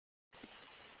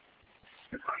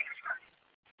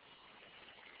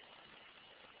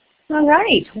All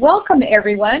right, welcome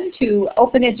everyone to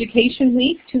Open Education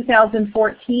Week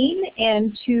 2014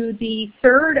 and to the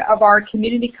third of our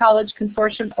Community College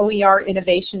Consortium OER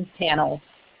Innovations panels.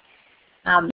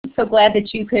 So glad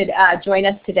that you could join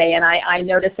us today, and I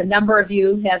notice a number of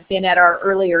you have been at our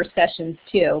earlier sessions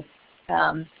too.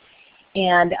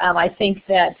 I think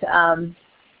that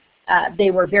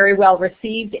they were very well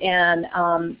received, and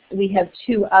we have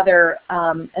two other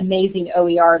amazing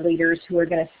OER leaders who are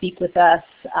going to speak with us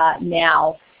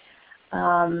now.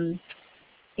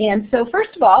 And so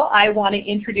first of all, I want to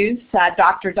introduce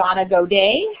Dr. Donna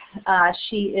Godet.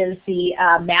 She is the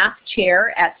math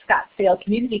chair at Scottsdale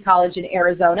Community College in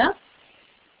Arizona,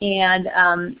 and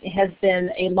has been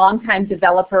a longtime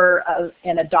developer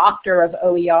and adopter of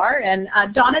OER. And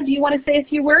Donna, do you want to say a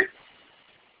few words?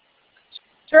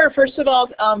 Sure. First of all,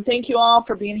 thank you all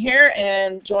for being here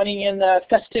and joining in the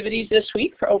festivities this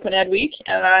week for Open Ed Week.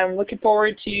 And I'm looking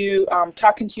forward to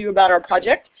talking to you about our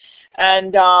project.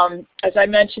 And as I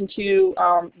mentioned to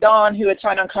Dawn, who had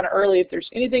signed on kind of early, if there's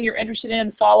anything you're interested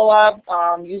in, follow up,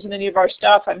 using any of our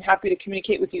stuff, I'm happy to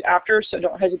communicate with you after, so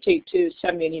don't hesitate to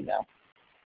send me an email.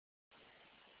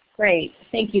 Great.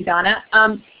 Thank you, Donna.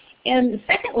 And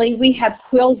secondly, we have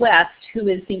Quill West, who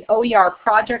is the OER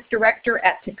Project Director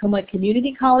at Tacoma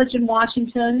Community College in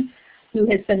Washington, who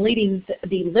has been leading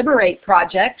the Liberate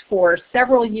project for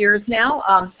several years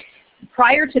now.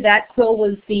 Prior to that, Quill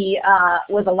was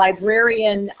a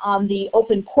librarian on the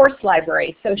Open Course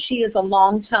Library, so she is a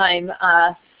longtime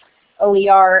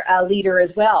OER leader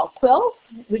as well. Quill,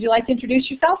 would you like to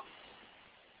introduce yourself?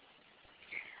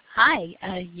 Hi,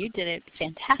 you did it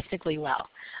fantastically well.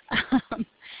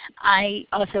 I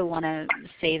also want to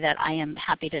say that I am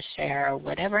happy to share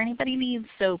whatever anybody needs,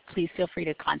 so please feel free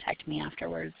to contact me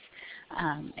afterwards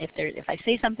if I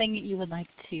say something you would like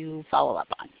to follow up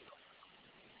on.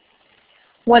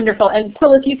 Wonderful. And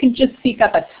Quill, if you can just speak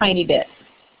up a tiny bit,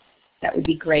 that would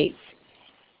be great.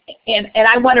 And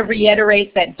I want to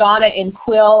reiterate that Donna and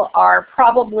Quill are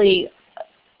probably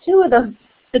two of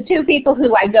the two people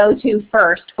who I go to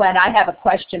first when I have a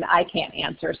question I can't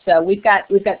answer. So we've got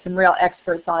some real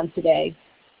experts on today.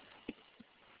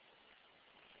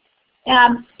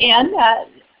 Since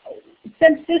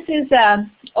this is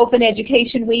Open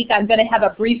Education Week, I'm going to have a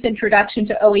brief introduction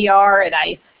to OER, and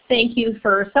I thank you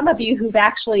for some of you who've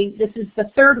actually, this is the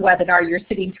third webinar you're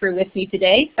sitting through with me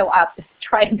today, so I'll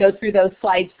try and go through those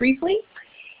slides briefly.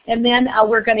 And then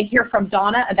we're going to hear from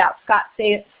Donna about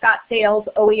Scottsdale's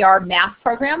OER math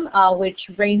program, which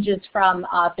ranges from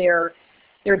their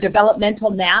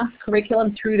developmental math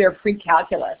curriculum through their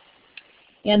pre-calculus.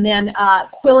 And then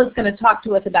Quill is going to talk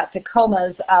to us about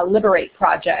Tacoma's Liberate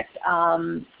project,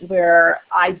 where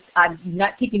I'm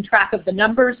not keeping track of the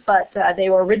numbers, but they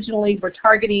originally were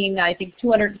targeting, I think,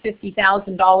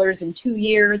 $250,000 in 2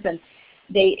 years, and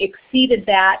they exceeded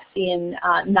that in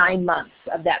 9 months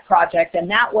of that project,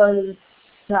 and that was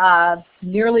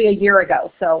nearly a year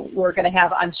ago. So we're going to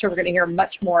have, I'm sure we're going to hear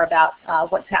much more about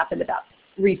what's happened about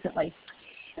recently.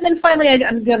 And then finally,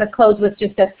 I'm going to close with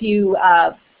just a few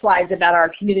slides about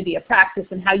our community of practice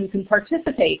and how you can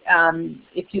participate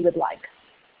if you would like.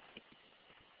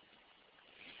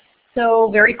 So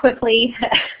very quickly,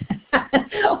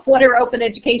 what are open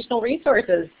educational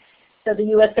resources? So the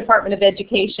U.S. Department of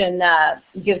Education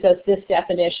gives us this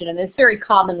definition, and it's very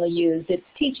commonly used. It's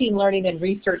teaching, learning, and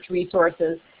research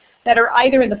resources that are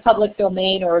either in the public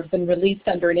domain or have been released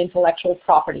under an intellectual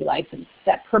property license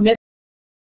that permits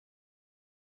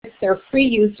their free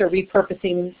use or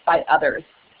repurposing by others.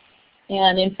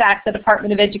 And in fact, the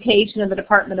Department of Education and the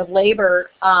Department of Labor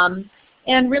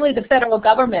and really the federal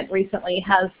government recently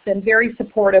has been very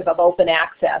supportive of open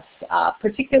access,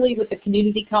 particularly with the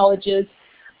community colleges.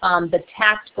 The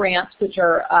tax grants, which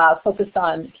are focused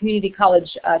on community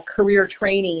college career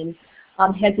training,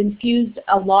 has infused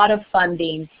a lot of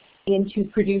funding into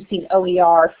producing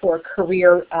OER for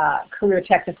career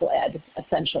technical ed,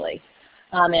 essentially.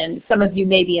 And some of you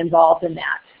may be involved in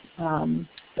that,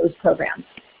 those programs.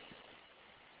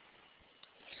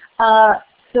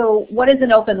 So what is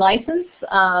an open license?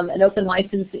 An open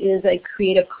license is a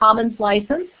Creative Commons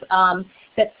license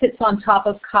that sits on top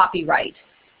of copyright.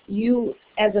 You,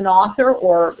 as an author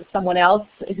or someone else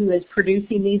who is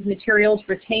producing these materials,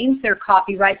 retains their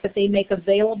copyright, but they make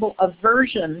available a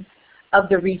version of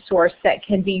the resource that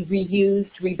can be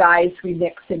reused, revised,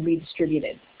 remixed, and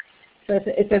redistributed. So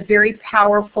it's a very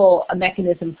powerful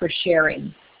mechanism for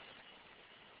sharing.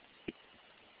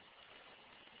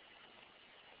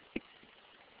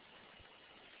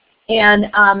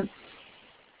 And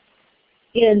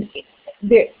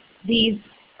these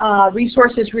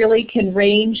Resources really can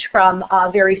range from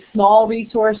very small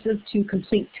resources to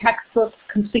complete textbooks,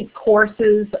 complete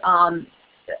courses,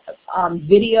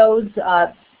 videos,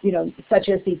 such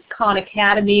as the Khan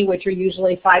Academy, which are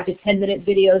usually 5 to 10-minute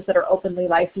videos that are openly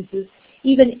licensed,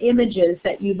 even images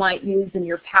that you might use in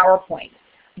your PowerPoint.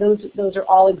 Those are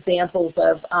all examples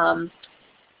of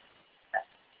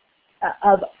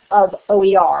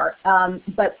OER.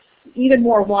 But even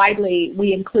more widely,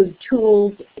 we include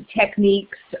tools,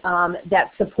 techniques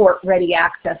that support ready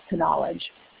access to knowledge.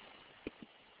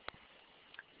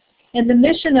 And the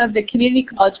mission of the Community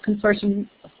College Consortium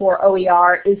for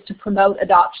OER is to promote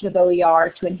adoption of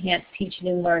OER to enhance teaching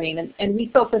and learning. And we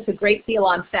focus a great deal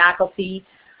on faculty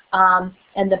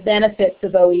and the benefits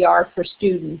of OER for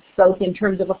students, both in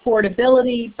terms of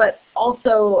affordability, but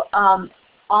also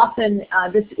often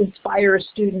this inspires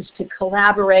students to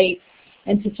collaborate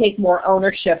and to take more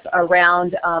ownership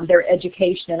around their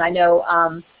education. And I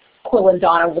know Quill and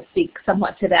Donna will speak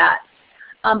somewhat to that.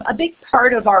 A big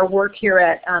part of our work here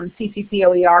at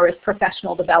CCOER is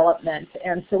professional development,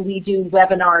 and so we do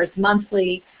webinars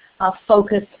monthly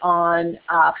focused on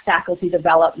faculty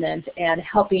development and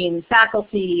helping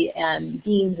faculty and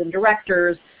deans and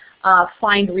directors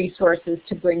find resources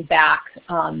to bring back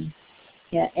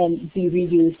and be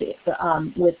reused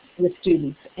with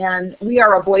students. And we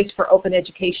are a voice for open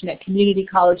education at community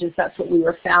colleges. That's what we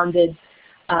were founded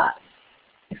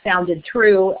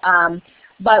through.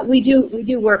 But we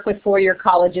do work with four-year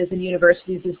colleges and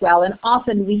universities as well, and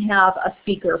often we have a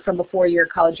speaker from a four-year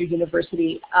college or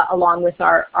university along with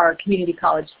our community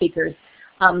college speakers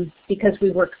because we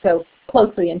work so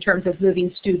closely in terms of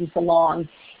moving students along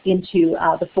into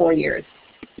the 4 years.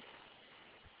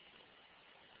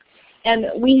 And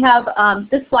we have,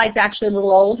 this slide's actually a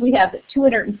little old, we have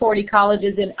 240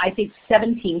 colleges in I think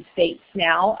 17 states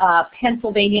now.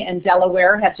 Pennsylvania and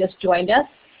Delaware have just joined us,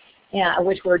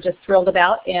 which we're just thrilled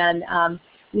about, and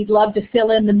we'd love to fill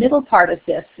in the middle part of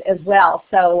this as well.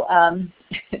 So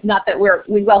not that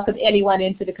we welcome anyone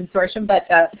into the consortium, but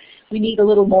we need a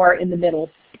little more in the middle.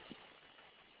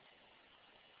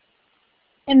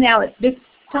 And now at this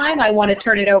time I want to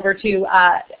turn it over to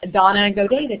Donna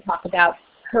Godet to talk about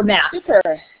her map.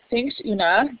 Super. Thanks,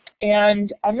 Una.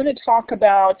 And I'm going to talk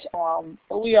about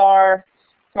OER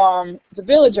from the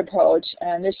village approach,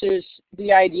 and this is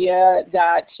the idea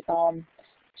that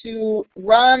to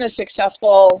run a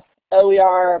successful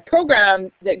OER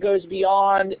program that goes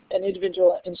beyond an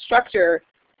individual instructor,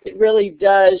 it really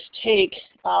does take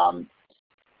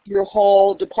your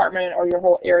whole department or your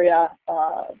whole area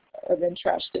of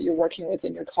interest that you're working with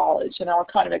in your college. And I'll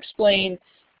kind of explain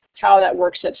how that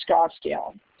works at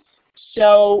Scottsdale.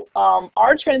 So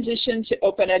our transition to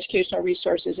open educational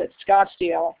resources at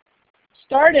Scottsdale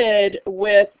started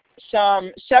with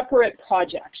some separate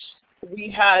projects. We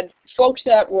had folks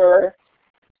that were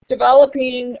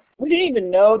developing, we didn't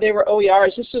even know they were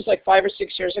OERs. This was like 5 or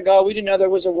 6 years ago. We didn't know there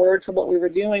was a word for what we were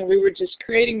doing. We were just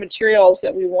creating materials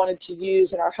that we wanted to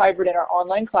use in our hybrid and our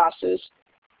online classes.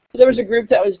 So there was a group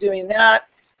that was doing that.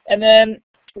 And then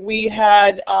we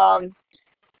had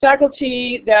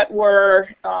faculty that were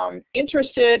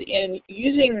interested in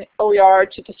using OER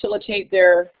to facilitate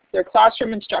their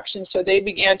classroom instruction, so they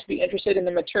began to be interested in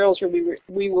the materials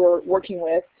we were working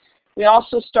with. We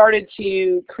also started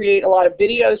to create a lot of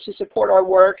videos to support our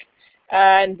work,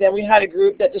 and then we had a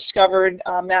group that discovered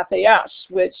MathAS,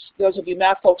 which those of you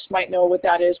math folks might know what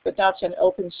that is, but that's an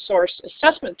open source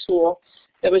assessment tool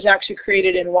that was actually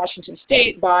created in Washington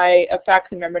State by a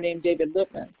faculty member named David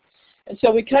Lippman. And so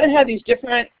we kind of had these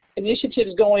different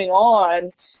initiatives going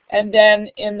on. And then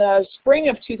in the spring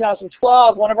of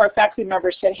 2012, one of our faculty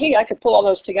members said, hey, I could pull all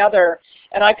those together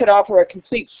and I could offer a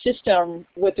complete system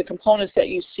with the components that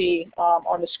you see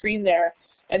on the screen there.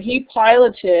 And he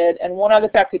piloted, and one other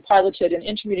faculty piloted in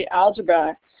intermediate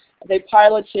algebra. They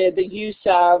piloted the use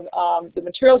of the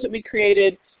materials that we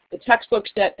created, the textbooks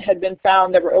that had been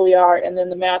found that were OER, and then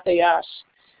the MathAS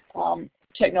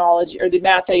technology, or the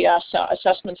MathAS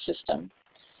assessment system.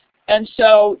 And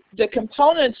so the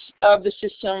components of the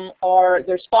system are,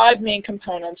 there's 5 main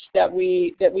components that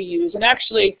we use. And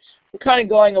actually, we're kind of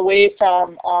going away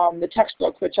from the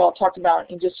textbook, which I'll talk about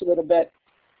in just a little bit.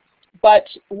 But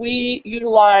we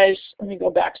utilize, let me go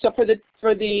back. So for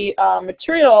the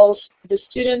materials, the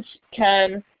students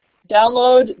can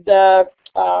download the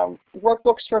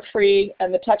workbooks for free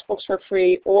and the textbooks for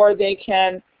free, or they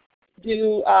can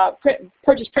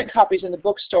purchase print copies in the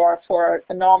bookstore for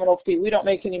a nominal fee. We don't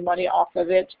make any money off of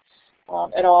it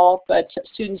at all, but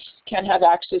students can have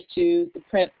access to the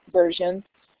print version.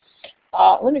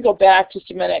 Let me go back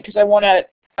just a minute because I want to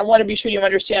I want to be sure you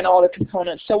understand all the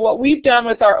components. So what we've done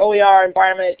with our OER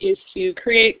environment is to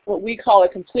create what we call a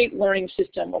complete learning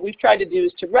system. What we've tried to do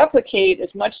is to replicate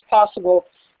as much as possible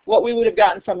what we would have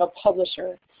gotten from a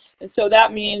publisher. And so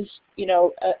that means, you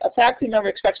know, a faculty member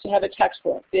expects to have a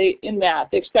textbook in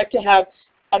math. They expect to have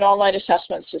an online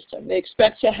assessment system. They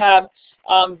expect to have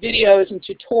videos and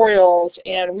tutorials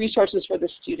and resources for the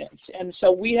students. And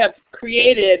so we have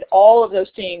created all of those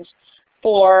things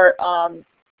for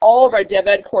all of our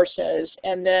DevEd courses,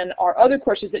 and then our other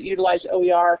courses that utilize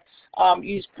OER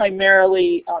use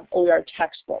primarily OER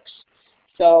textbooks.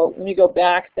 So let me go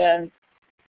back then.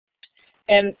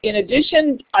 And in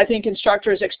addition, I think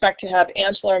instructors expect to have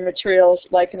ancillary materials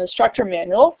like an instructor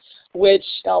manual, which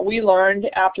we learned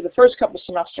after the first couple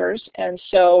semesters. And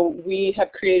so we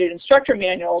have created instructor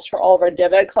manuals for all of our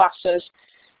DevEd classes.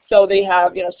 So they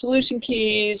have, you know, solution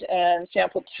keys and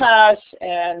sample tests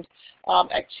and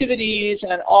activities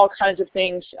and all kinds of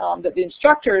things that the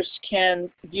instructors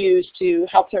can use to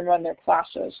help them run their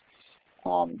classes.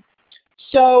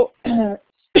 So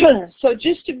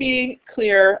just to be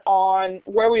clear on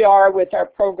where we are with our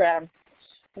program,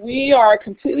 we are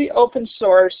completely open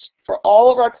source for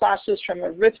all of our classes from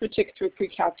arithmetic through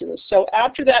pre-calculus. So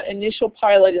after that initial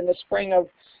pilot in the spring of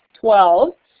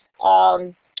 12,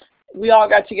 we all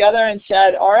got together and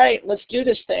said, all right, let's do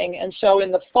this thing. And so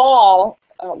in the fall,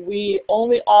 we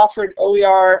only offered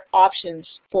OER options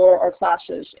for our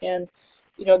classes. And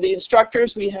you know, the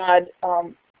instructors, we had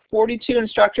 42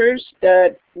 instructors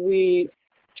that we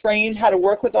trained how to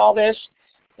work with all this.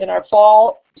 In our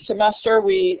fall semester,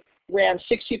 we ran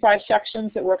 65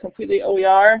 sections that were completely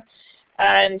OER.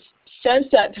 And since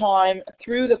that time,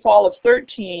 through the fall of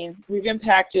 13, we've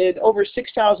impacted over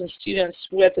 6,000 students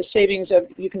with a savings of,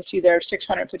 you can see there,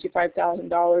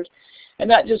 $655,000. And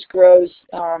that just grows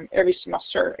every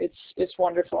semester. It's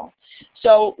wonderful.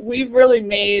 So we've really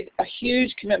made a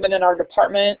huge commitment in our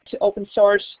department to open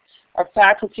source. Our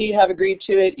faculty have agreed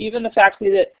to it. Even the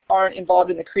faculty that aren't involved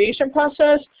in the creation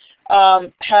process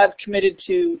have committed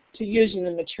to using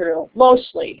the material,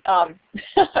 mostly. I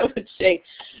would say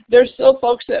there's still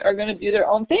folks that are going to do their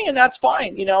own thing, and that's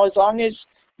fine. You know, as long as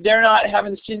they're not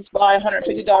having students buy $150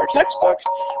 textbooks,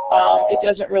 it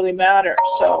doesn't really matter.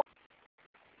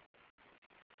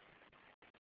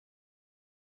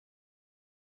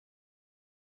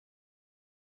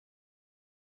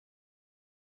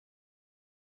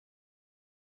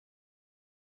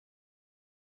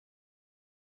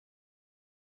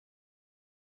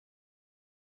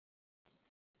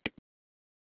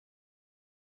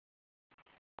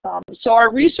 So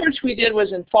our research we did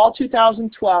was in fall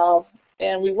 2012,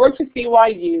 and we worked with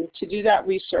BYU to do that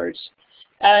research.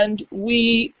 And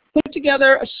we put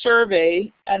together a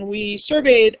survey, and we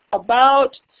surveyed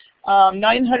about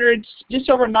 900, just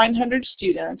over 900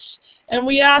 students. And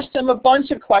we asked them a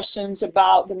bunch of questions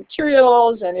about the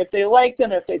materials and if they liked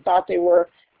them, if they thought they were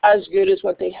as good as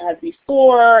what they had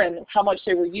before, and how much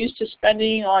they were used to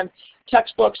spending on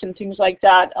textbooks and things like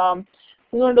that.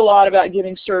 We learned a lot about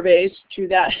giving surveys through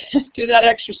that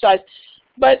exercise.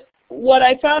 But what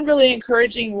I found really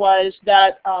encouraging was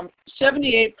that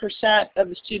 78% of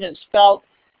the students felt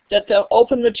that the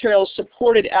open materials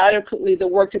supported adequately the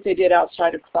work that they did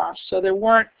outside of class. So there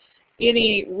weren't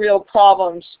any real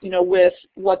problems, you know, with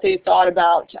what they thought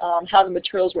about how the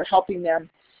materials were helping them.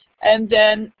 And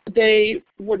then they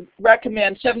would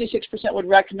recommend, 76% would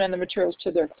recommend the materials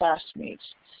to their classmates.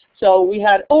 So we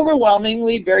had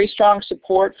overwhelmingly very strong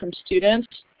support from students.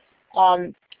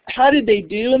 How did they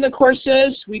do in the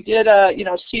courses? We did a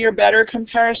C or better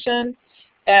comparison,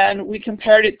 and we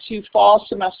compared it to fall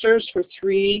semesters for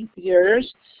 3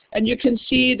 years. And you can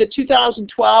see the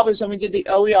 2012 is when we did the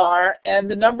OER, and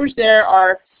the numbers there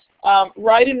are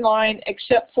right in line,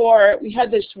 except for we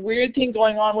had this weird thing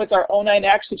going on with our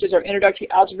O9X, which is our introductory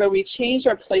algebra. We changed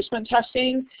our placement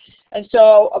testing. And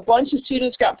so a bunch of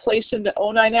students got placed into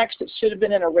O9X that should have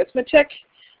been in arithmetic.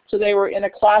 So they were in a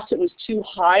class that was too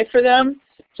high for them.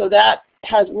 So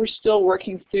we're still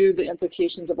working through the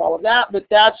implications of all of that, but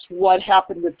that's what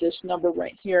happened with this number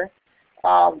right here.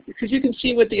 Because you can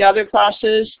see with the other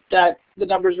classes that the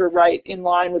numbers were right in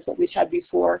line with what we had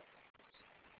before.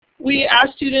 We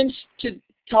asked students to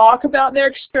talk about their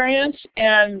experience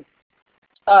and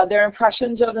their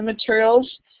impressions of the materials.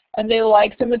 And they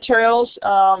liked the materials.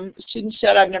 Students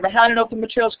said, I've never had an open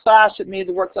materials class. It made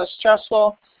the work less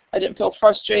stressful. I didn't feel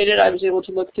frustrated. I was able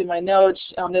to look through my notes.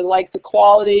 They liked the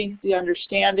quality, the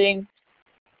understanding.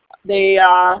 They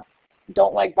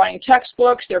don't like buying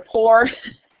textbooks. They're poor.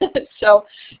 So,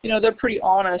 they're pretty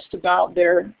honest about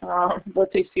their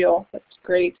what they feel. That's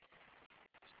great.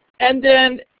 And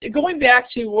then going back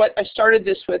to what I started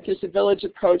this with, is the village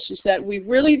approach, is that we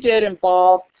really did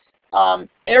involve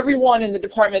everyone in the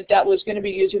department that was going to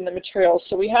be using the materials.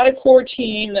 So we had a core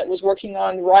team that was working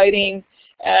on writing,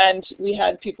 and we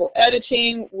had people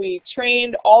editing. We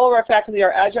trained all of our faculty,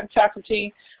 our adjunct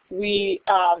faculty. We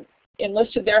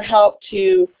enlisted their help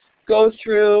to go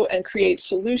through and create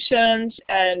solutions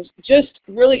and just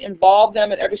really involve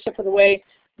them at every step of the way.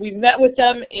 We met with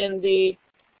them in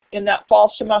that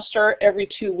fall semester every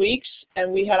 2 weeks,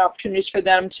 and we had opportunities for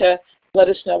them to let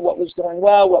us know what was going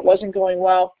well, what wasn't going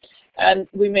well, and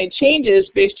we made changes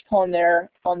based upon their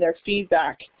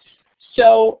feedback.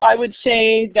 So I would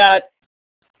say that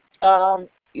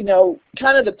you know,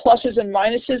 kind of the pluses and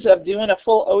minuses of doing a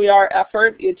full OER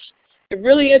effort, it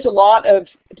really is a lot of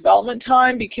development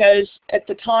time, because at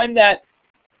the time that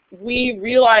we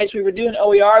realized we were doing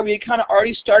OER, we had kind of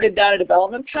already started down a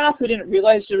development path. We didn't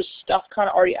realize there was stuff kind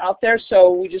of already out there,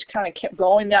 so we just kind of kept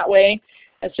going that way.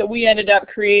 And so we ended up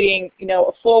creating, you know,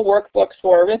 a full workbook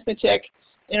for arithmetic,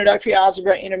 introductory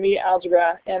algebra, intermediate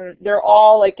algebra, and they're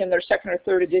all like in their second or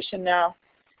third edition now.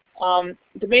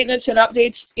 The maintenance and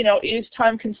updates, you know, is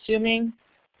time consuming.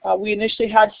 We initially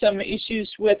had some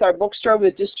issues with our bookstore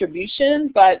with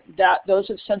distribution, but those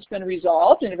have since been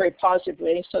resolved in a very positive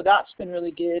way, so that's been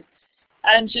really good.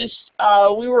 And just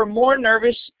we were more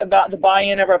nervous about the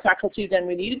buy-in of our faculty than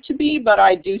we needed to be, but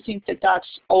I do think that that's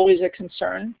always a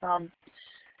concern.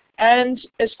 And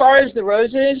as far as the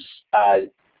roses,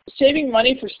 saving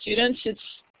money for students,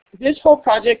 this whole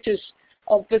project is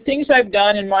of the things I've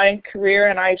done in my career,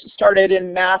 and I started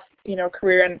in math, you know,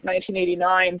 career in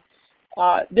 1989.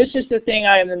 This is the thing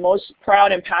I am the most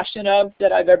proud and passionate of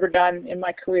that I've ever done in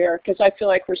my career, because I feel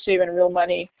like we're saving real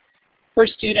money for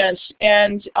students.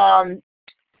 And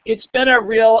it's been a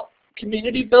real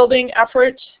community building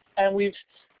effort, and we've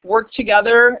worked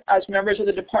together as members of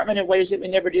the department in ways that we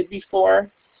never did before.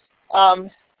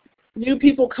 New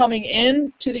people coming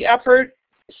in to the effort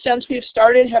since we've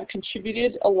started have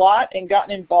contributed a lot and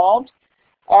gotten involved.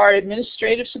 Our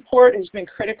administrative support has been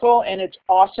critical, and it's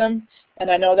awesome. And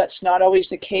I know that's not always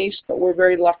the case, but we're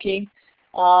very lucky.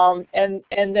 And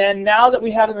then now that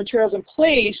we have the materials in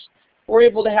place, we're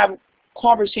able to have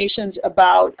conversations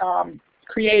about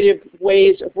creative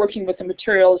ways of working with the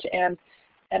materials and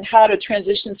how to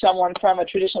transition someone from a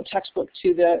traditional textbook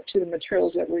to the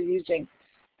materials that we're using.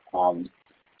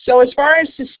 So as far as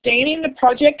sustaining the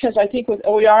project, because I think with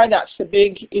OER that's the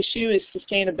big issue, is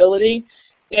sustainability,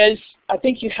 is I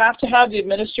think you have to have the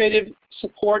administrative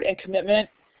support and commitment.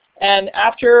 And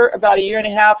after about a year and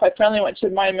a half, I finally went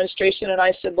to my administration and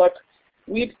I said, look,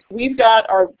 we've got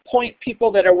our point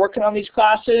people that are working on these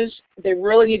classes. They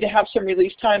really need to have some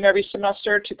release time every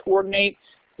semester to coordinate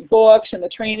the books and the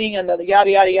training and the yada,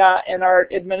 yada, yada. And our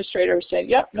administrator was saying,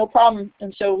 yep, no problem.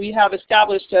 And so we have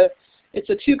established it's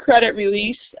a 2-credit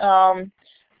release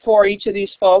for each of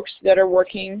these folks that are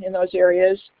working in those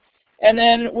areas. And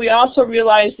then we also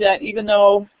realized that even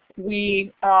though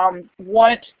we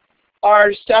want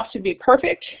our stuff to be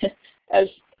perfect, as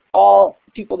all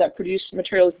people that produce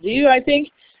materials do, I think,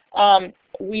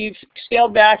 we've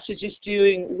scaled back to just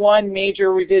doing 1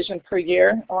 major revision per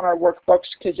year on our workbooks,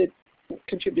 because it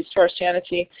contributes to our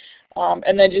sanity,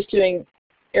 and then just doing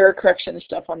error correction and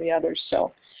stuff on the others.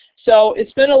 So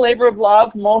it's been a labor of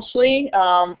love mostly.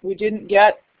 We didn't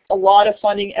get a lot of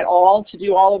funding at all to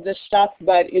do all of this stuff,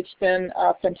 but it's been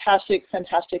a fantastic,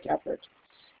 fantastic effort.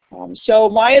 So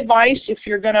my advice, if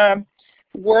you're going to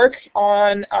work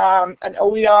on an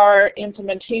OER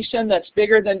implementation that's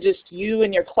bigger than just you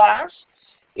and your class,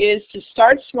 is to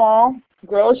start small,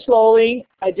 grow slowly,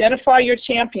 identify your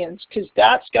champions, because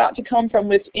that's got to come from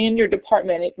within your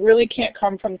department. It really can't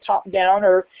come from top down,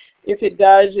 or if it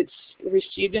does, it's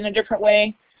received in a different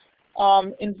way.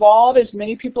 Involve as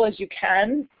many people as you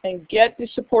can and get the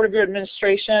support of your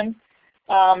administration.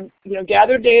 You know,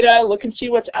 gather data, look and see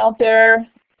what's out there,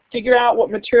 figure out what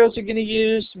materials you're going to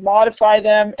use, modify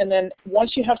them, and then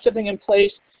once you have something in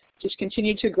place, just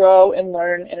continue to grow and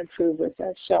learn and improve with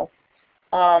it. So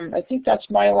I think that's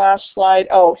my last slide.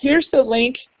 Oh, here's the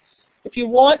link. If you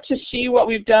want to see what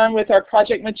we've done with our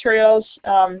project materials,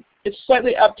 it's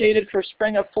slightly updated for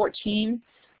spring of 14,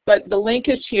 but the link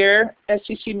is here,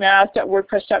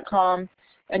 sccmath.wordpress.com,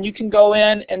 and you can go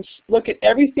in and look at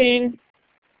everything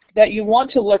that you want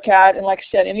to look at, and like I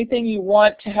said, anything you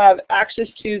want to have access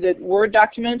to, the Word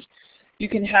documents, you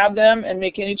can have them and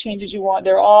make any changes you want.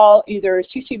 They're all either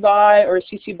CC BY or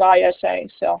CC BY SA.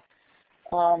 So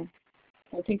I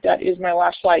think that is my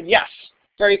last slide. Yes,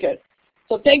 very good.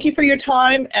 So thank you for your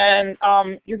time, and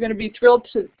you're going to be thrilled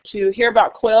to hear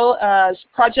about Quill's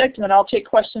project, and then I'll take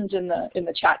questions in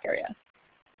the chat area.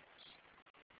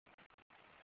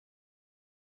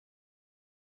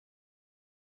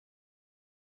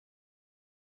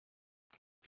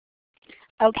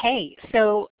 Okay,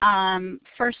 so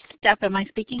first step, am I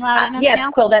speaking loud enough yes,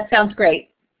 now? Quill, that sounds great.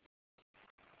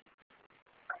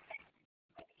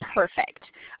 Perfect.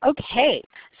 Okay,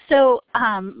 so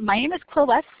my name is Quill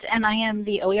West, and I am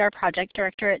the OER Project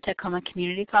Director at Tacoma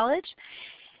Community College.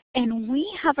 And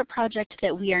we have a project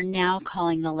that we are now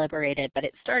calling the Liberated, but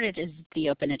it started as the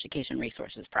Open Education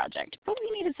Resources Project. But we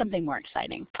needed something more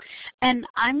exciting. And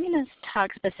I'm going to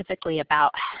talk specifically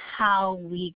about how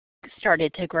we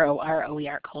started to grow our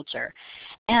OER culture.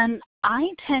 And I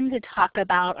tend to talk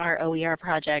about our OER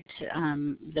project,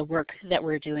 the work that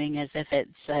we're doing, as if it's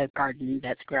a garden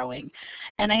that's growing.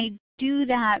 And I do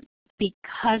that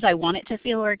because I want it to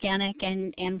feel organic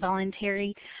and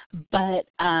voluntary, but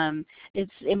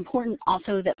it's important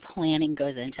also that planning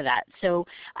goes into that. So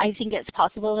I think it's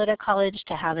possible at a college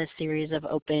to have a series of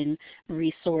open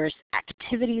resource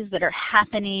activities that are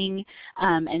happening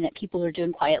and that people are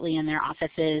doing quietly in their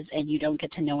offices and you don't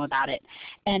get to know about it.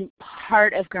 And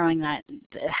part of growing that,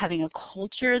 having a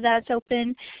culture that's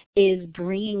open, is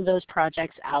bringing those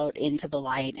projects out into the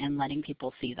light and letting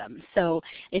people see them. So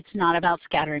it's not about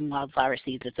scattering wildflower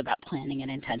seeds, it's about planting an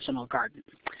intentional garden.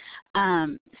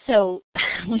 So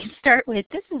we start with,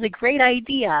 this is a great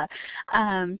idea.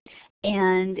 And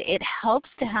it helps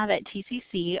to have at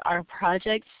TCC, our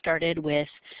project started with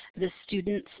the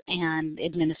students and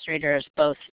administrators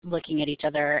both looking at each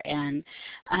other and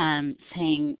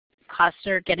saying, costs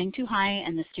are getting too high,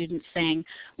 and the students saying,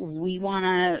 we want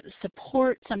to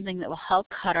support something that will help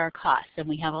cut our costs. And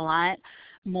we have a lot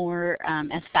more,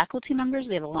 as faculty members,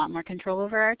 we have a lot more control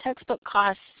over our textbook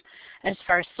costs as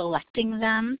far as selecting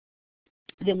them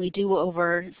than we do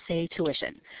over, say,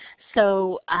 tuition.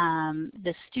 So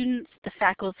the students, the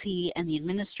faculty, and the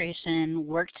administration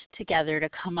worked together to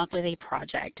come up with a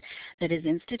project that is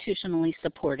institutionally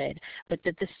supported, but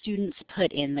that the students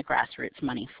put in the grassroots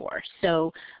money for.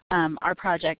 So our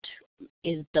project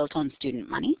is built on student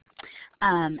money.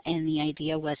 And the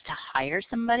idea was to hire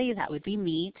somebody, that would be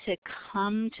me, to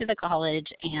come to the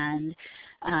college and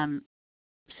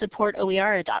support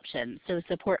OER adoption, so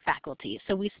support faculty.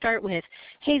 So we start with,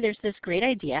 hey, there's this great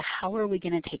idea. How are we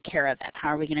going to take care of it? How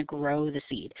are we going to grow the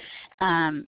seed?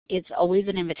 It's always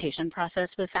an invitation process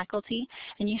with faculty,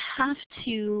 and you have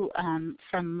to,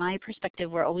 from my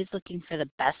perspective, we're always looking for the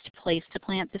best place to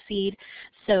plant the seed.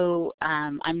 So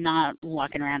I'm not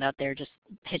walking around out there just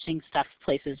pitching stuff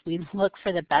places. We look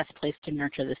for the best place to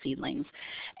nurture the seedlings.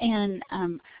 And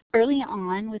early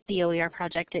on with the OER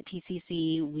project at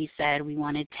TCC, we said we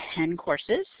wanted 10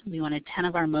 courses. We wanted 10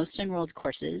 of our most enrolled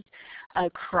courses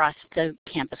across the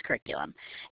campus curriculum.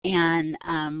 And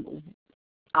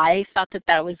I thought that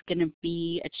that was going to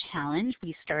be a challenge.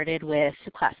 We started with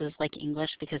classes like English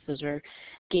because those are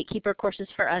gatekeeper courses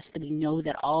for us that we know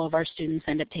that all of our students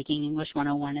end up taking English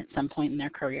 101 at some point in their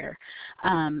career.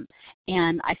 And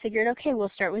I figured, okay, we'll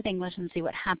start with English and see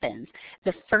what happens.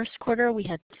 The first quarter we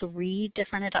had 3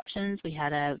 different adoptions. We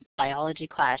had a biology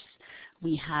class,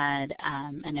 we had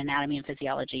an anatomy and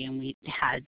physiology, and we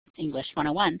had English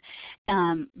 101.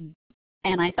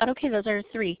 And I thought, okay, those are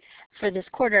 3 for this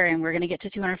quarter, and we're going to get to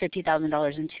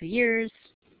 $250,000 in 2 years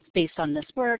based on this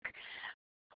work.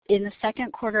 In the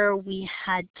second quarter, we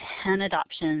had 10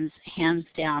 adoptions, hands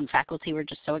down. Faculty were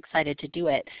just so excited to do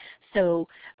it. So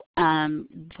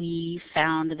we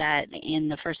found that in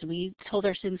the first, we told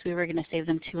our students we were going to save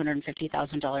them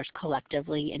 $250,000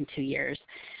 collectively in 2 years.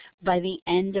 By the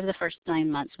end of the first 9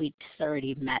 months, we'd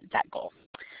already met that goal.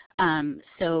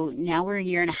 So now we're a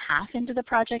year and a half into the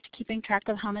project, keeping track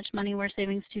of how much money we're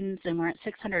saving students, and we're at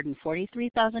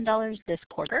 $643,000 this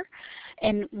quarter.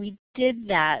 And we did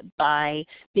that by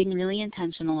being really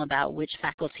intentional about which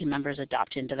faculty members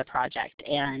adopt into the project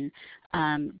and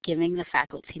giving the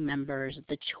faculty members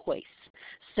the choice.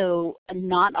 So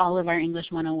not all of our English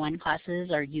 101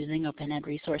 classes are using Open Ed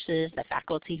resources. The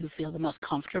faculty who feel the most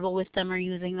comfortable with them are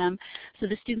using them. So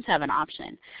the students have an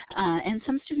option. And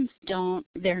some students don't,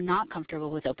 they're not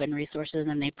comfortable with open resources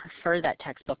and they prefer that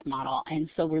textbook model. And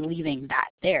so we're leaving that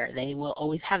there. They will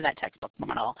always have that textbook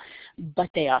model, but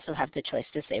they also have the choice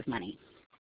to save money.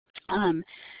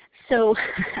 So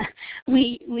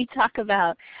we talk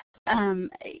about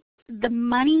the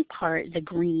money part, the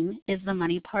green is the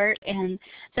money part, and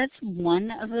that's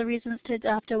one of the reasons to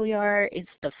adopt OER. It's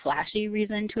the flashy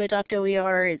reason to adopt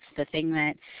OER. It's the thing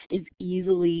that is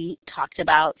easily talked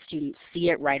about. Students see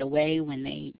it right away when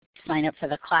they sign up for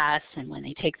the class and when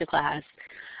they take the class.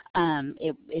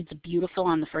 It's beautiful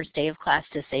on the first day of class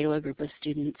to say to a group of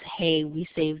students, hey, we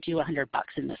saved you $100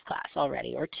 in this class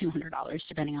already, or $200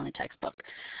 depending on the textbook.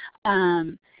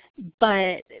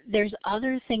 But there's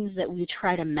other things that we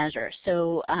try to measure.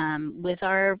 So with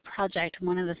our project,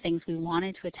 one of the things we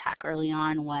wanted to attack early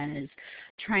on was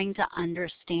trying to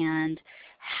understand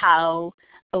how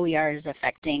OER is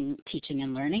affecting teaching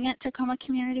and learning at Tacoma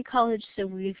Community College. So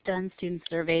we've done student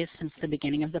surveys since the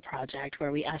beginning of the project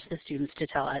where we asked the students to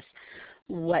tell us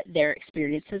what their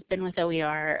experience has been with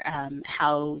OER,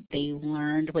 how they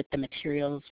learned with the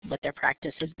materials, what their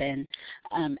practice has been,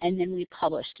 and then we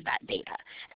published that data.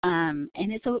 And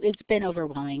it's been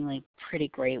overwhelmingly pretty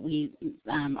great. We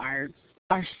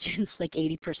our students, like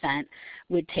 80%,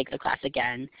 would take the class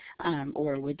again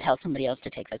or would tell somebody else to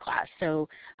take the class. So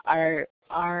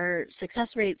our success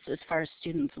rates as far as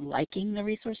students liking the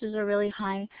resources are really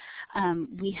high.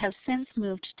 We have since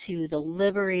moved to the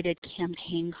Liberated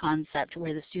campaign concept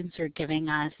where the students are giving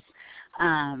us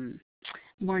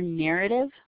more narrative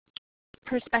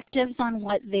perspectives on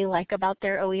what they like about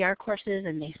their OER courses,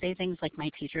 and they say things like, my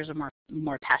teachers are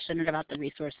more passionate about the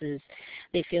resources.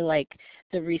 They feel like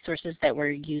the resources that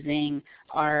we're using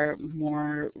are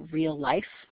more real life.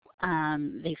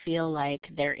 They feel like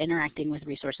they're interacting with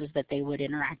resources that they would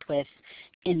interact with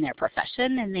in their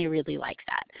profession, and they really like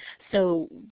that. So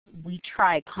we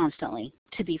try constantly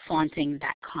to be flaunting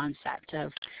that concept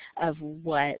of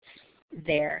what's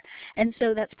there. And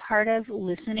so that's part of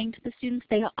listening to the students.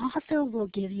 They also will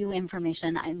give you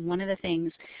information. One of the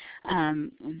things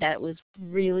that was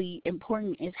really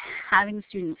important is having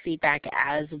student feedback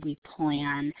as we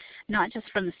plan, not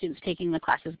just from the students taking the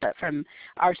classes, but from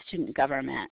our student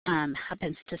government.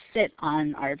 Happens to sit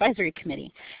on our advisory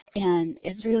committee. And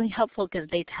it's really helpful because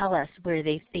they tell us where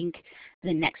they think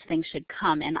the next thing should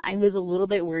come. And I was a little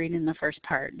bit worried in the first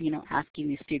part, asking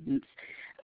these students,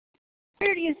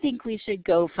 where do you think we should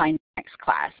go find the next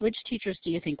class? Which teachers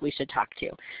do you think we should talk to?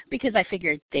 Because I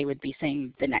figured they would be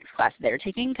saying the next class they're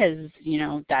taking because,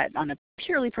 that on a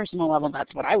purely personal level,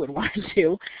 that's what I would want to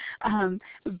do.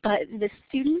 But the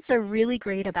students are really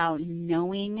great about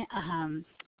knowing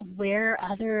where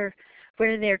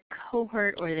their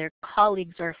cohort or their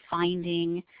colleagues are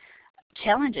finding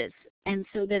challenges. And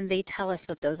so then they tell us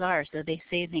what those are. So they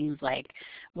say things like,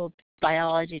 well,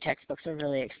 biology textbooks are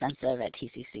really expensive at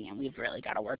TCC and we've really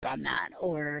got to work on that.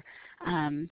 Or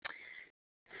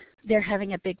they're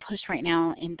having a big push right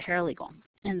now in paralegal.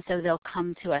 And so they'll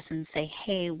come to us and say,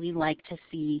 hey, we'd like to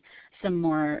see some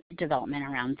more development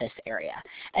around this area.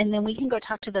 And then we can go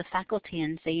talk to the faculty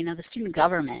and say, the student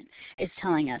government is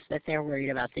telling us that they're worried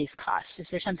about these costs. Is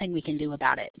there something we can do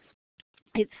about it?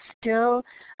 It's still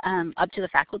up to the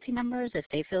faculty members. If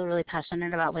they feel really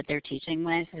passionate about what they're teaching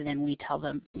with, and then we tell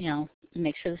them,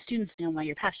 make sure the students know why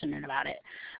you're passionate about it.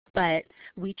 But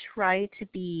we try to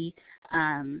be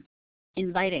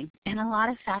inviting. And a lot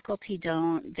of faculty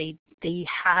don't, they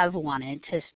have wanted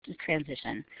to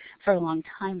transition for a long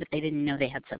time, but they didn't know they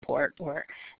had support, or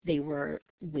they were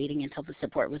waiting until the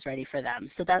support was ready for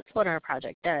them. So that's what our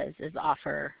project does, is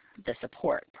offer the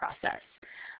support process.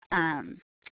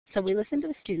 So we listen to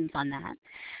the students on that.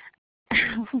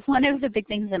 One of the big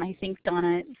things, and I think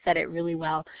Donna said it really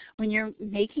well, when you're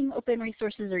making open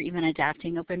resources or even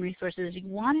adapting open resources, you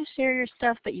want to share your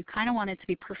stuff, but you kind of want it to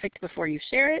be perfect before you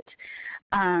share it.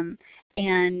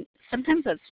 And sometimes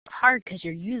that's hard because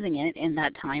you're using it in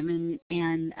that time,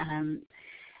 and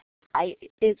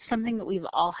it's something that we've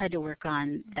all had to work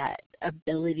on, that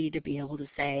ability to be able to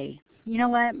say, you know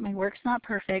what, my work's not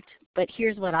perfect, but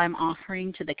here's what I'm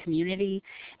offering to the community,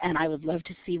 and I would love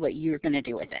to see what you're going to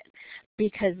do with it.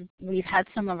 Because we've had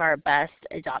some of our best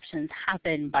adoptions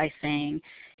happen by saying,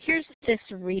 here's this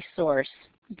resource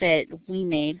that we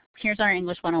made. Here's our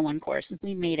English 101 course.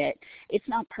 We made it. It's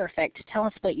not perfect. Tell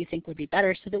us what you think would be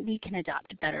better so that we can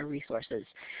adopt better resources.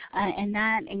 And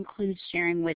that includes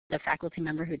sharing with the faculty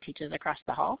member who teaches across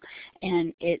the hall,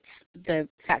 and it's the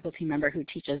faculty member who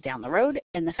teaches down the road,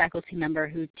 and the faculty member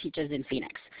who teaches in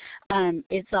Phoenix.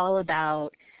 It's all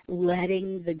about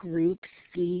letting the group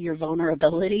see your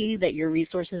vulnerability, that your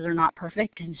resources are not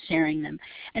perfect, and sharing them.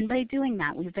 And by doing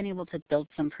that, we've been able to build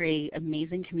some pretty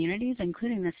amazing communities,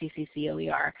 including the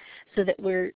CCCOER, so that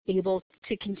we're able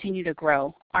to continue to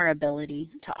grow our ability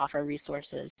to offer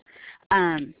resources.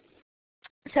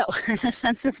 So a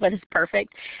sense of what is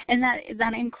perfect, and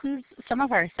that includes some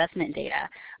of our assessment data.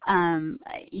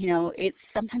 It's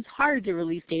sometimes hard to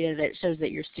release data that shows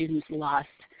that your students lost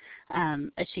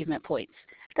achievement points.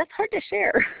 That's hard to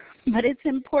share, but it's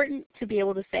important to be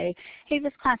able to say, hey,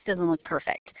 this class doesn't look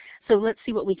perfect, so let's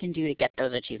see what we can do to get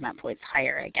those achievement points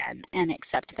higher again, and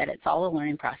accept that it's all a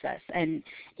learning process. And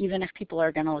even if people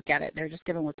are going to look at it, they're just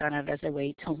going to look on it as a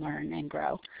way to learn and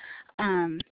grow.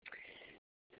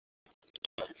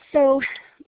 So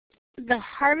the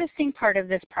harvesting part of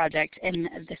this project, and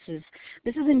this is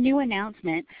a new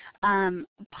announcement.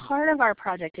 Part of our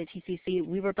project at TCC,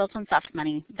 we were built on soft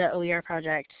money. The OER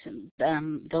project,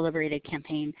 the Liberated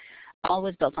campaign, all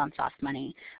was built on soft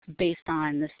money based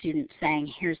on the students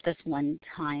saying, here's this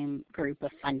one-time group of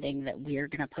funding that we're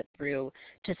going to put through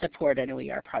to support an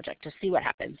OER project to see what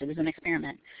happens. It was an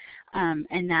experiment.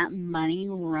 And that money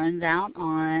runs out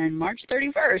on March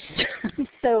 31st.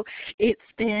 So it's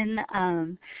been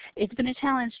a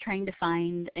challenge trying to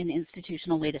find an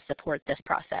institutional way to support this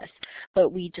process.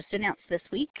 But we just announced this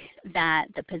week that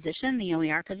the position, the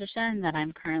OER position that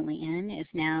I'm currently in, is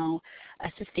now a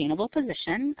sustainable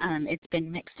position. It's been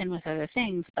mixed in with other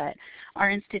things, but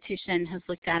our institution has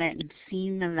looked at it and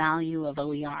seen the value of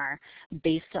OER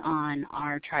based on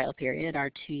our trial period, our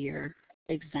 2-year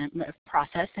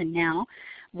process, and now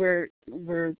we're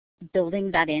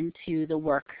building that into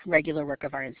the regular work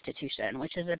of our institution,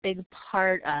 which is a big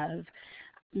part of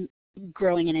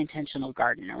growing an intentional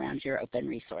garden around your open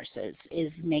resources, is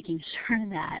making sure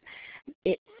that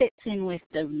it fits in with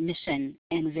the mission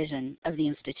and vision of the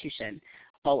institution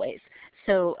always.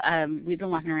 So we've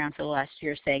been walking around for the last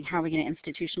year saying, how are we going to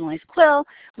institutionalize COER,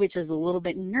 which is a little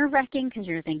bit nerve-wracking because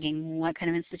you're thinking, what kind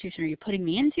of institution are you putting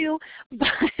me into?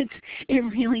 But it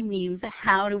really means,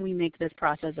 how do we make this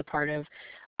process a part of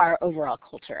our overall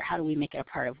culture? How do we make it a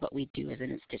part of what we do as an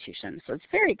institution? So it's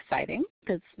very exciting,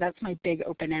 because that's my big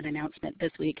open ed announcement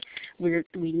this week.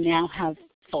 We now have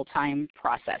full-time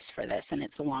process for this, and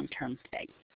it's a long-term thing.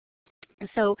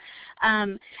 So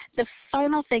the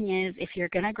final thing is, if you're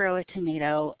going to grow a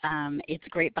tomato, it's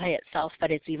great by itself, but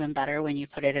it's even better when you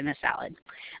put it in a salad.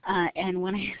 And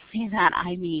when I say that,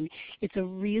 I mean it's a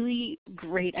really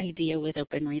great idea with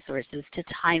open resources to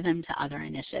tie them to other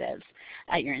initiatives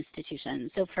at your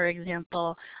institution. So for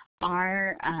example,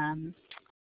 our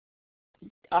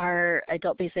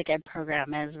adult basic ed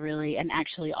program is really, and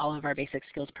actually all of our basic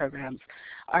skills programs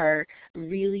are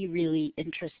really, really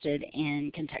interested in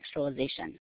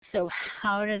contextualization. So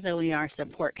how does OER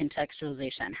support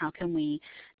contextualization? How can we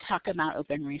talk about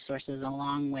open resources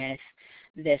along with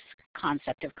this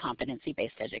concept of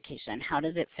competency-based education? How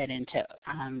does it fit into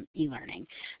e-learning?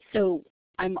 So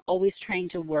I'm always trying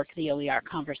to work the OER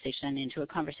conversation into a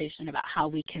conversation about how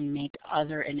we can make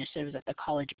other initiatives at the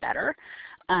college better,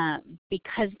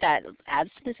 because that adds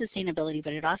to the sustainability,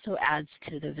 but it also adds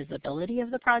to the visibility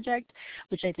of the project,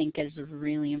 which I think is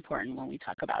really important when we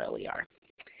talk about OER.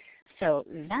 So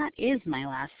that is my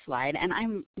last slide, and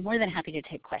I'm more than happy to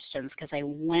take questions because I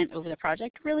went over the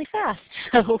project really fast.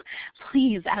 So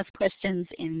please ask questions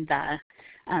in the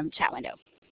chat window.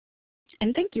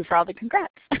 And thank you for all the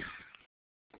congrats.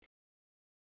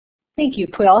 Thank you,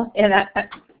 Quill. And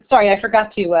sorry, I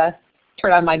forgot to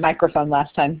turn on my microphone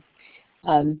last time.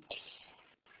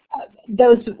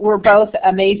 Those were both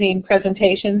amazing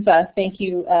presentations. Thank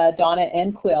you, Donna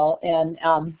and Quill. And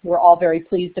we're all very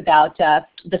pleased about the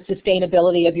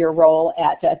sustainability of your role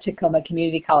at Tacoma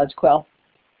Community College, Quill.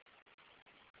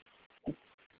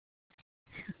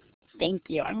 Thank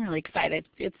you. I'm really excited.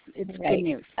 It's right. Good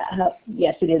news.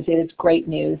 Yes, it is. It is great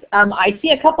news. I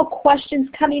see a couple questions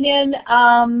coming in.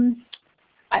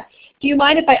 Do you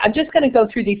mind if I'm just going to go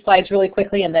through these slides really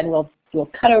quickly, and then we'll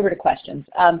cut over to questions.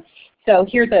 So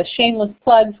here's a shameless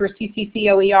plug for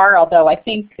CCCOER, although I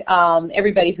think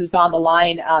everybody who's on the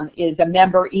line is a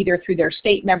member either through their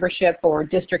state membership or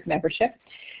district membership.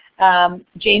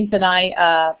 James and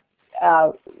I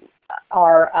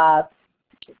are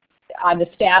on the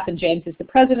staff, and James is the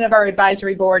president of our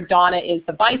advisory board. Donna is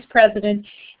the vice president,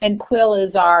 and Quill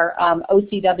is our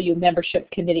OCW membership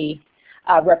committee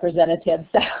representative.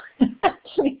 So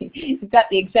we've got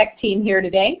the exec team here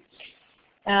today.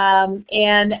 If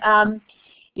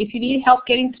you need help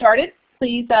getting started,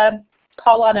 please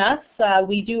call on us.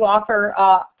 We do offer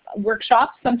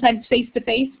workshops, sometimes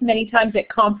face-to-face, many times at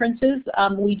conferences.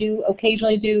 We do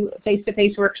occasionally do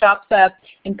face-to-face workshops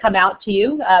and come out to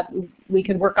you. We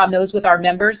can work on those with our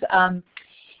members.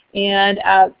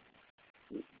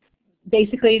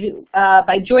 Basically,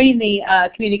 by joining the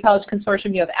Community College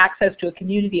Consortium, you have access to a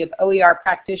community of OER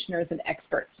practitioners and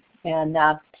experts. And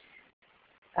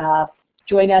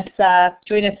join us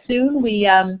soon. We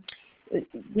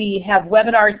have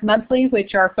webinars monthly,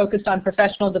 which are focused on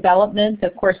professional development.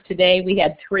 Of course, today we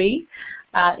had 3.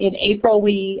 In April,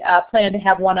 we plan to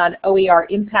have one on OER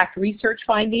impact research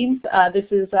findings.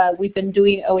 We've been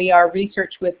doing OER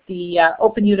research with the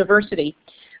Open University,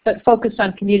 but focused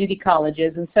on community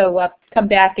colleges. And so come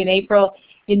back in April.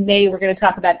 In May, we're going to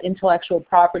talk about intellectual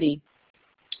property.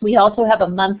 We also have a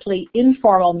monthly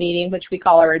informal meeting, which we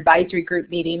call our advisory group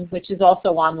meeting, which is also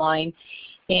online.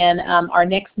 And our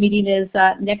next meeting is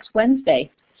next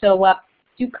Wednesday. So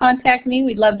do contact me.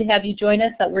 We'd love to have you join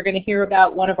us. We're going to hear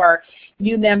about one of our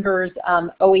new members'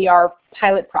 OER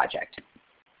pilot project.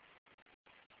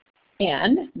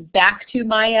 And back to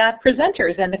my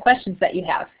presenters and the questions that you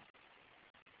have.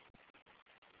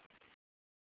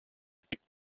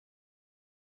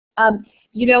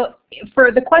 You know, for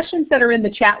the questions that are in the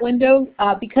chat window,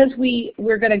 because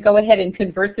we're going to go ahead and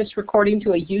convert this recording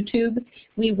to a YouTube,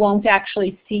 we won't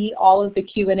actually see all of the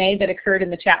Q&A that occurred in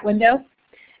the chat window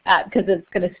because it's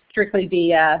going to strictly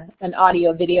be an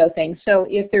audio-video thing. So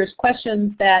if there's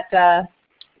questions that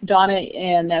Donna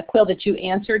and Quill that you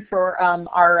answered for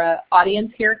our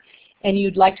audience here and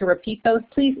you'd like to repeat those,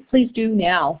 please do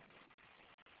now.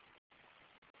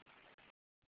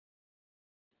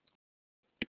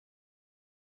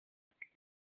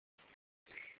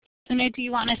 So now, do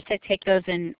you want us to take those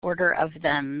in order of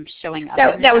them showing up?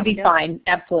 That would be fine,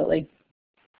 absolutely.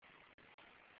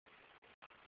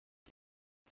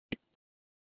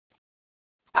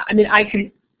 I mean, I can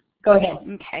go ahead.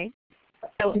 Okay.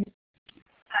 So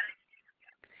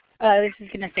I was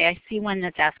just going to say, I see one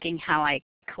that's asking how I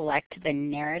collect the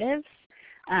narratives,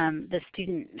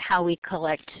 how we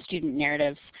collect student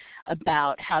narratives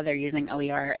about how they're using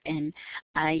OER, and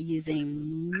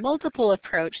using multiple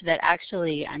approach that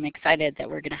actually I'm excited that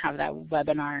we're going to have that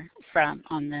webinar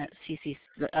on the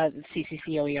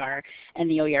CCOER and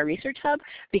the OER Research Hub,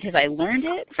 because I learned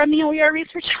it from the OER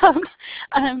Research Hub.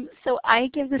 So I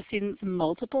give the students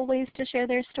multiple ways to share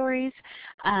their stories.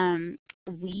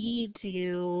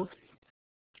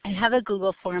 I have a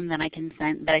Google form that I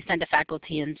send to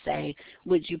faculty and say,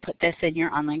 would you put this in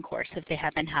your online course if they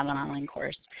happen to have an online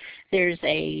course. There's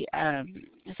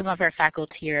some of our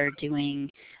faculty are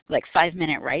doing like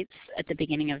 5-minute writes at the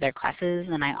beginning of their classes,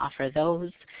 and I offer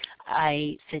those.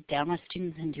 I sit down with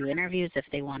students and do interviews if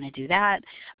they want to do that.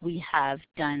 We have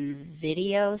done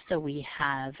video, so we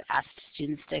have asked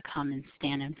students to come and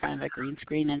stand in front of a green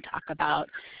screen and talk about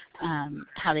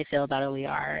how they feel about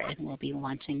OER, and we'll be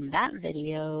launching that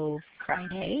video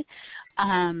Friday.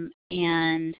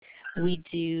 And we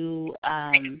do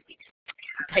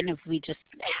we just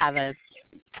have a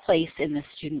place in the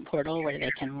student portal where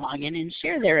they can log in and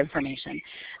share their information.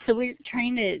 So we're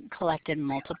trying to collect in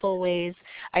multiple ways.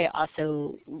 I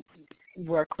also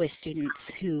work with students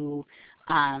who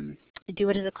do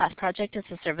it as a class project, as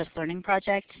a service learning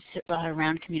project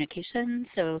around communication.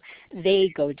 So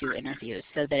they go do interviews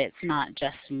so that it's not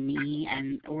just me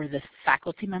or the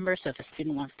faculty member. So if a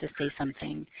student wants to say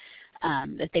something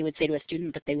that they would say to a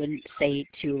student but they wouldn't say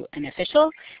to an official,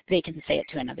 they can say it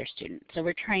to another student. So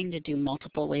we're trying to do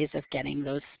multiple ways of getting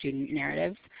those student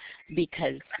narratives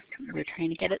because we're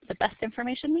trying to get it the best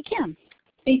information we can.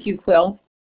 Thank you, Quill.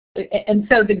 And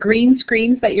so the green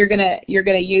screens that you're gonna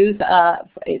use,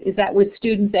 is that with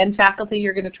students and faculty?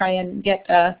 You're gonna try and get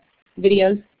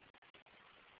videos?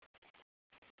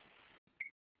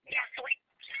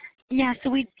 Yeah, so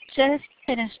we just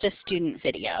finished a student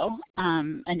video,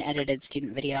 an edited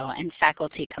student video, and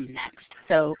faculty come next.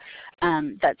 So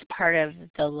that's part of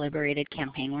the Liberated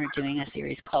campaign. We're doing a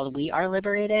series called We Are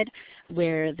Liberated,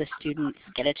 where the students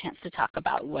get a chance to talk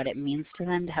about what it means to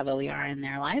them to have OER in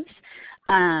their lives.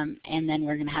 And then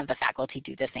we're going to have the faculty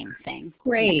do the same thing.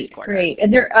 Great, great.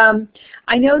 And there,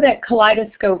 I know that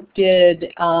Kaleidoscope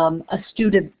did a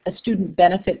student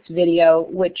benefits video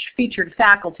which featured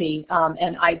faculty,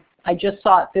 and I just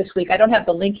saw it this week. I don't have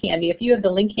the link handy. If you have the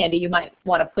link handy, you might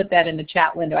want to put that in the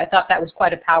chat window. I thought that was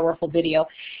quite a powerful video,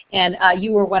 and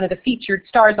you were one of the featured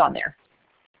stars on there.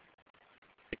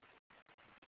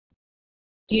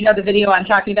 Do you know the video I'm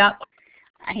talking about?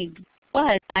 I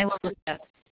will look it up.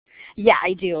 Yeah,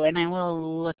 I do, and I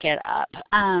will look it up.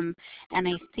 And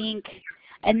I think,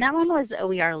 and that one was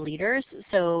OER leaders,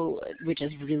 so which is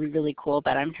really, really cool,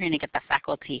 but I'm trying to get the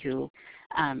faculty who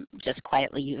just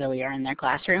quietly use OER in their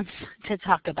classrooms to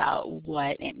talk about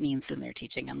what it means in their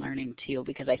teaching and learning too,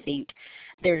 because I think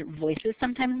their voice is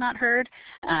sometimes not heard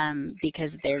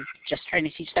because they're just trying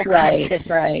to teach their classes.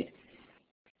 Right.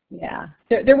 Yeah,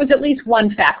 there was at least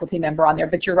one faculty member on there,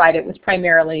 but you're right, it was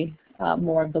primarily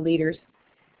more of the leaders.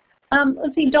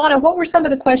 Let's see, Donna, what were some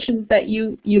of the questions that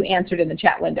you answered in the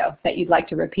chat window that you'd like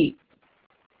to repeat?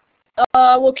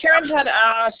 Well, Karen had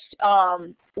asked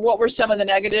what were some of the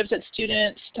negatives that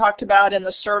students talked about in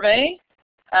the survey,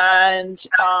 and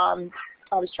I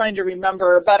was trying to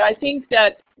remember, but I think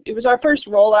that it was our first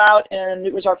rollout and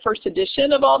it was our first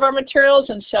edition of all of our materials,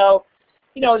 and so,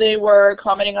 you know, they were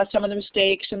commenting on some of the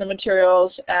mistakes in the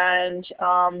materials, and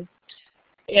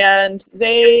And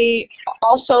they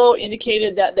also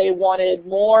indicated that they wanted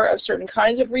more of certain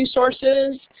kinds of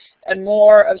resources and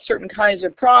more of certain kinds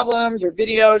of problems or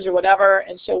videos or whatever.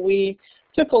 And so we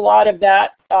took a lot of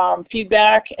that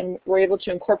feedback and were able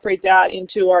to incorporate that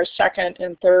into our second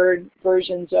and third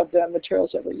versions of the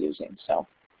materials that we're using. So,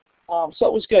 so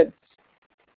it was good.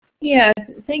 Yeah,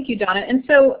 thank you, Donna. And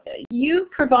so you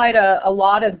provide a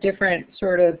lot of different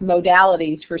sort of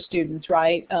modalities for students,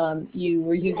 right? You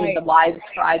were using the live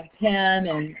scribe pen,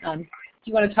 and do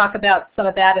you want to talk about some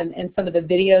of that and some of the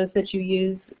videos that you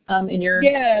use in your...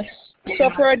 Yes.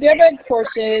 So for our DevEd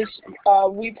courses,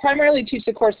 we primarily teach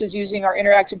the courses using our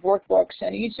interactive workbooks,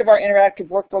 and each of our interactive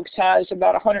workbooks has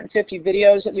about 150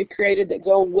 videos that we've created that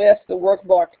go with the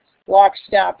workbook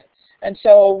lockstep. And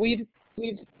so we've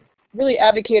really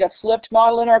advocate a flipped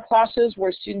model in our classes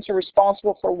where students are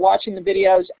responsible for watching the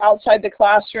videos outside the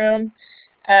classroom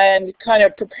and kind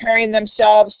of preparing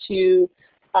themselves to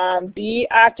be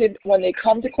active when they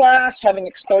come to class, having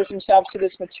exposed themselves to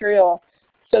this material.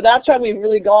 So that's why we've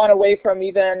really gone away from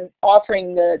even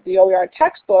offering the OER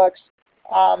textbooks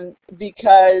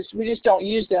because we just don't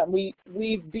use them.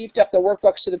 We've beefed up the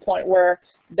workbooks to the point where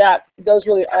those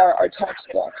really are our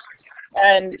textbooks.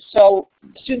 And so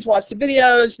students watch the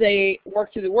videos, they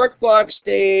work through the workbooks,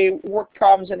 they work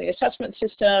problems in the assessment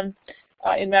system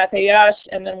in MathAS,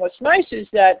 and then what's nice is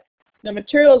that the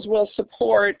materials will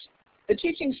support the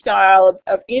teaching style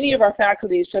of any of our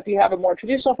faculty. So if you have a more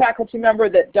traditional faculty member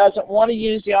that doesn't want to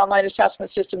use the online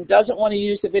assessment system, doesn't want to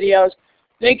use the videos,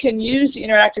 they can use the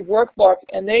interactive workbook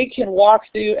and they can walk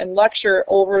through and lecture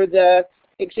over the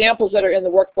examples that are in the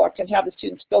workbook and have the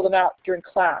students fill them out during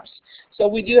class. So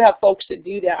we do have folks that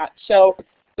do that. So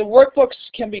the workbooks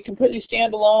can be completely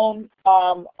standalone.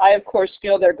 I, of course,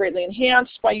 feel they're greatly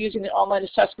enhanced by using the online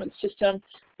assessment system,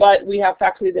 but we have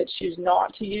faculty that choose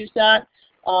not to use that.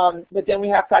 But then we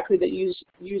have faculty that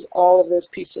use all of those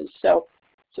pieces. So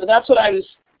that's what I was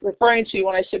referring to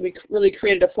when I said we really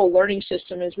created a full learning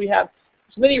system, is we have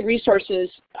as many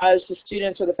resources as the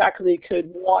students or the faculty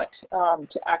could want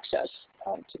to access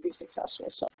to be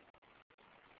successful. So.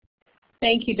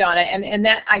 Thank you, Donna. And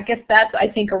that, I guess that's, I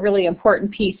think, a really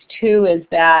important piece too, is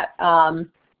that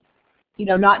you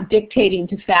know, not dictating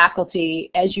to faculty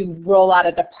as you roll out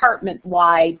a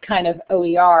department-wide kind of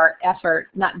OER effort,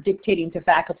 not dictating to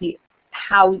faculty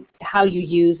how you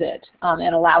use it,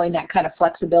 and allowing that kind of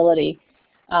flexibility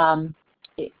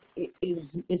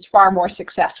is far more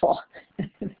successful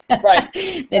right.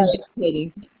 than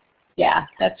dictating. Yeah,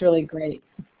 that's really great.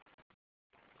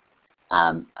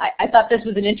 I thought this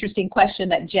was an interesting question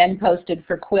that Jen posted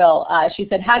for Quill. She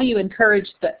said, how do you encourage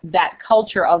that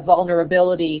culture of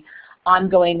vulnerability,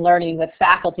 ongoing learning with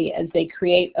faculty as they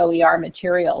create OER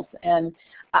materials? And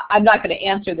I'm not going to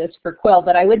answer this for Quill,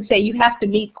 but I would say you have to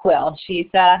meet Quill.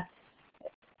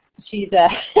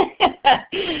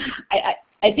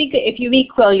 I think that if you meet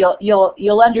Quill,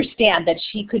 you'll understand that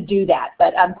she could do that.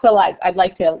 But Quill, I'd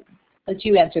like to let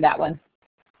you answer that one.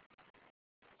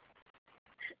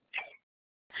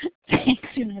 Thanks,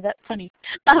 Una, that's funny.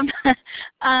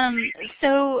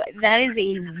 So that is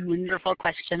a wonderful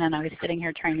question, and I was sitting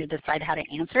here trying to decide how to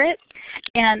answer it.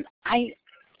 And I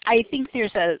think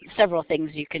there's several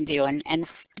things you can do, and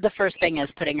the first thing is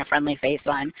putting a friendly face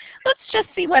on. Let's just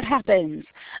see what happens,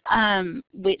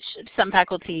 which some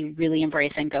faculty really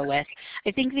embrace and go with.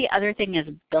 I think the other thing is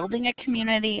building a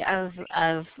community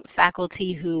of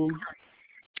faculty who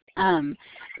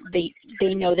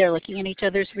they know they're looking at each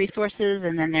other's resources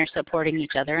and then they're supporting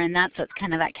each other, and that's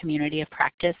kind of that community of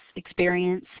practice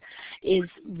experience is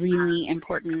really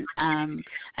important. I'm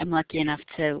lucky enough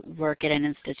to work at an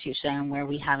institution where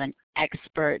we have an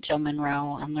expert, Joe Monroe,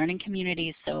 on learning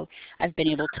communities, so I've been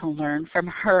able to learn from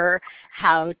her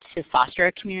how to foster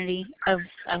a community of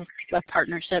a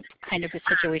partnership kind of a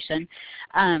situation,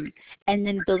 and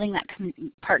then building that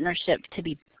partnership to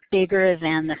be bigger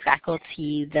than the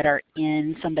faculty that are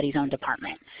in somebody's own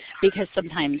department, because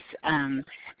sometimes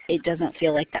it doesn't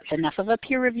feel like that's enough of a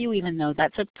peer review, even though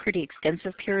that's a pretty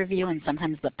extensive peer review and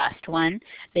sometimes the best one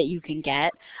that you can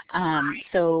get.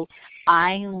 So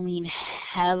I lean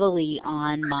heavily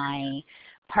on my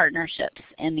partnerships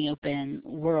in the open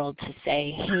world to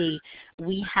say, hey,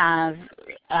 we have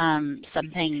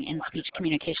something in speech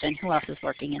communication, who else is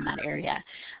working in that area?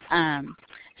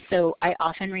 So I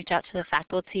often reach out to the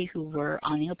faculty who were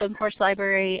on the open course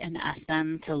library and ask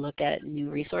them to look at new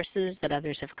resources that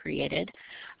others have created.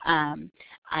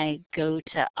 I go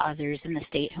to others in the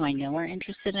state who I know are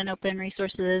interested in open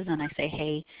resources, and I say,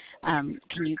 hey,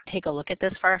 can you take a look at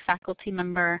this for our faculty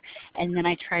member? And then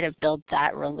I try to build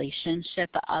that relationship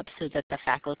up so that the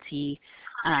faculty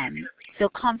feel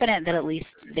confident that at least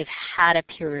they've had a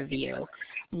peer review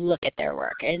look at their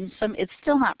work. And it's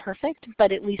still not perfect,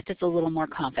 but at least it's a little more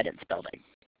confidence building.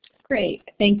 Great,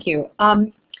 thank you.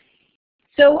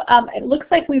 It looks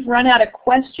like we've run out of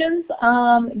questions.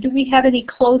 Do we have any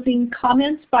closing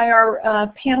comments by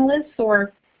our panelists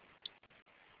or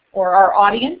our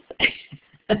audience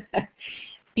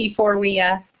before we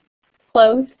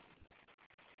close?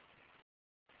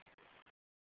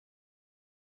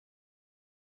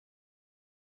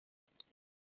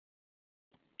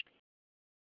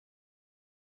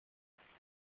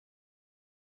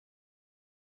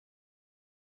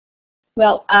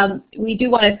 Well, we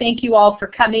do want to thank you all for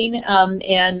coming,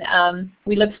 and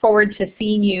we look forward to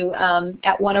seeing you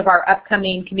at one of our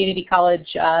upcoming community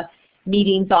college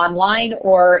meetings online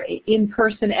or in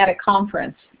person at a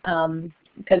conference,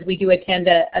 because we do attend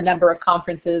a number of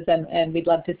conferences, and we'd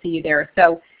love to see you there.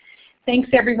 So thanks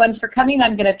everyone for coming.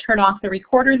 I'm going to turn off the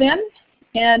recorder then,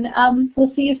 and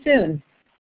we'll see you soon.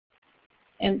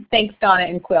 And thanks Donna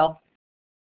and Quill.